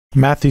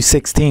Matthew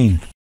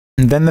 16.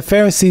 And then the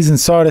Pharisees and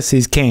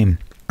Sadducees came,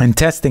 and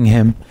testing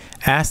him,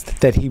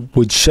 asked that he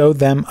would show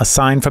them a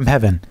sign from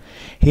heaven.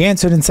 He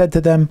answered and said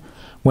to them,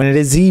 When it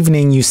is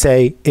evening, you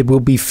say, It will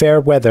be fair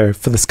weather,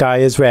 for the sky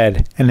is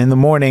red, and in the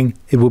morning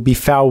it will be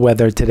foul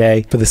weather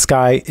today, for the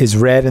sky is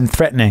red and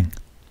threatening.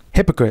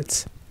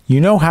 Hypocrites! You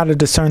know how to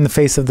discern the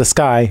face of the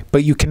sky,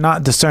 but you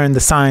cannot discern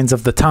the signs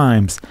of the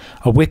times.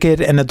 A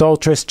wicked and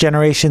adulterous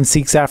generation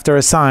seeks after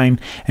a sign,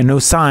 and no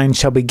sign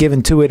shall be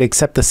given to it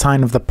except the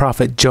sign of the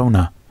prophet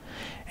Jonah.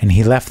 And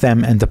he left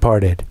them and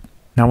departed.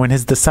 Now when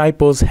his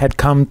disciples had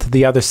come to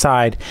the other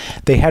side,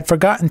 they had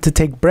forgotten to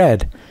take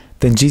bread.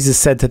 Then Jesus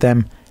said to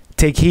them,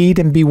 Take heed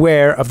and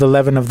beware of the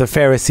leaven of the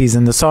Pharisees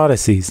and the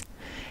Sadducees.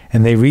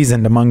 And they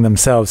reasoned among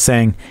themselves,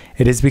 saying,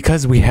 It is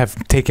because we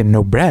have taken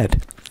no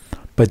bread.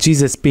 But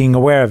Jesus, being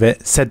aware of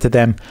it, said to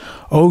them,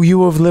 O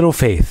you of little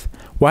faith,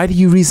 why do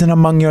you reason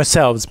among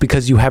yourselves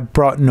because you have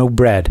brought no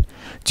bread?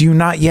 Do you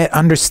not yet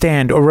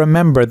understand or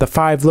remember the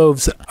 5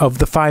 loaves of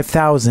the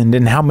 5,000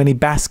 and how many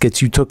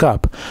baskets you took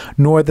up,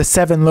 nor the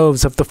 7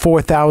 loaves of the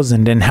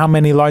 4,000 and how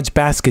many large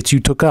baskets you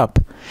took up?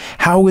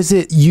 How is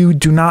it you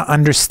do not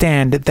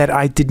understand that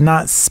I did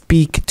not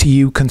speak to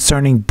you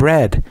concerning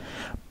bread,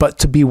 but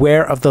to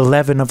beware of the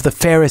leaven of the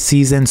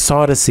Pharisees and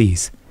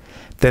Sadducees?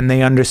 Then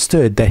they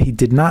understood that he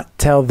did not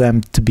tell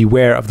them to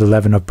beware of the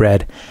leaven of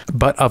bread,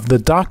 but of the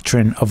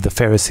doctrine of the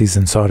Pharisees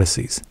and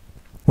Sadducees.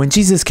 When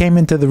Jesus came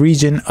into the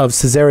region of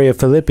Caesarea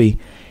Philippi,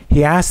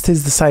 he asked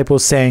his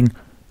disciples, saying,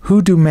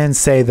 Who do men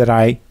say that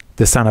I,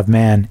 the Son of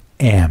Man,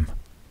 am?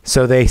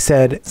 So they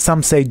said,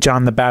 Some say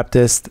John the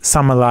Baptist,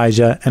 some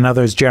Elijah, and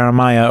others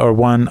Jeremiah or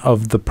one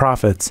of the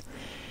prophets.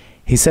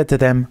 He said to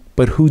them,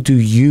 But who do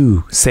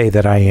you say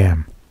that I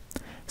am?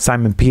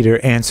 Simon Peter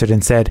answered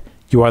and said,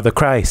 You are the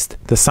Christ,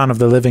 the Son of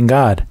the living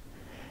God.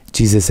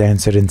 Jesus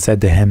answered and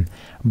said to him,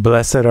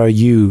 Blessed are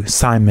you,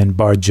 Simon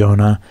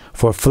Bar-Jonah,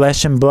 for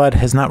flesh and blood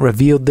has not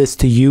revealed this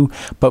to you,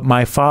 but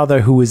my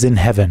Father who is in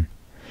heaven.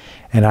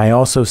 And I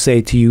also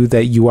say to you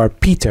that you are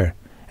Peter,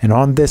 and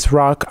on this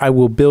rock I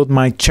will build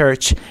my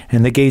church,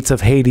 and the gates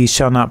of Hades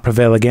shall not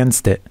prevail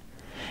against it.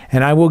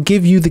 And I will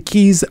give you the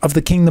keys of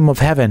the kingdom of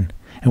heaven,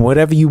 and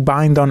whatever you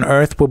bind on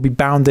earth will be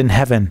bound in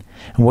heaven,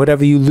 and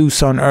whatever you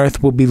loose on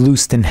earth will be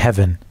loosed in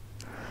heaven.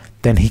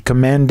 Then he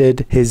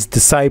commanded his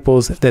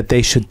disciples that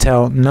they should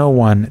tell no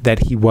one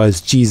that he was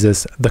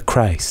Jesus the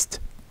Christ.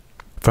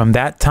 From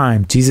that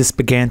time, Jesus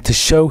began to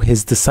show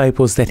his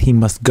disciples that he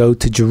must go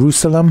to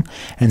Jerusalem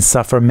and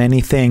suffer many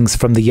things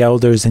from the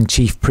elders and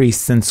chief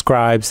priests and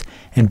scribes,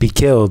 and be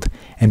killed,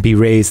 and be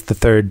raised the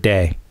 3rd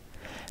day.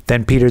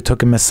 Then Peter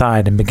took him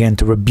aside and began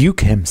to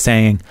rebuke him,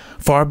 saying,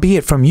 Far be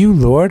it from you,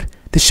 Lord,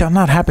 this shall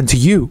not happen to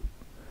you.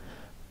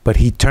 But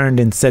he turned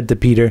and said to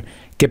Peter,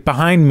 Get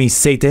behind me,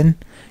 Satan!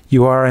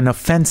 You are an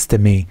offense to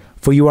me,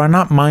 for you are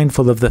not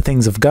mindful of the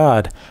things of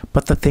God,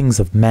 but the things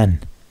of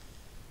men.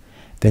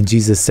 Then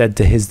Jesus said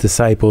to his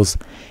disciples,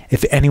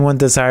 If anyone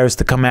desires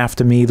to come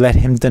after me, let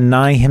him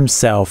deny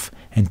himself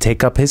and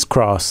take up his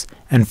cross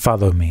and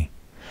follow me.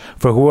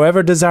 For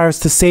whoever desires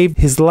to save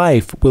his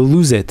life will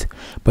lose it,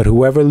 but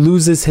whoever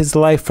loses his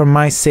life for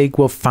my sake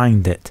will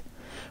find it.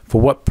 For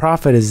what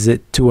profit is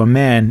it to a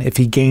man if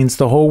he gains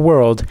the whole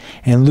world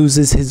and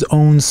loses his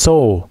own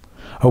soul?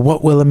 Or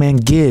what will a man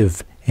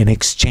give in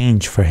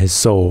exchange for his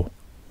soul?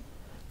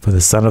 For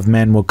the Son of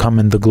Man will come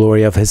in the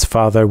glory of his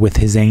Father with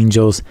his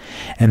angels,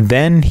 and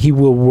then he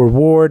will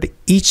reward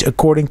each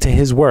according to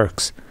his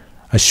works.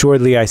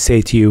 Assuredly I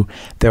say to you,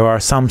 there are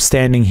some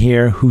standing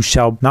here who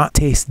shall not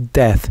taste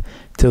death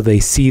till they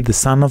see the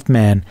Son of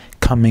Man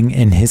coming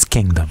in his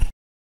kingdom.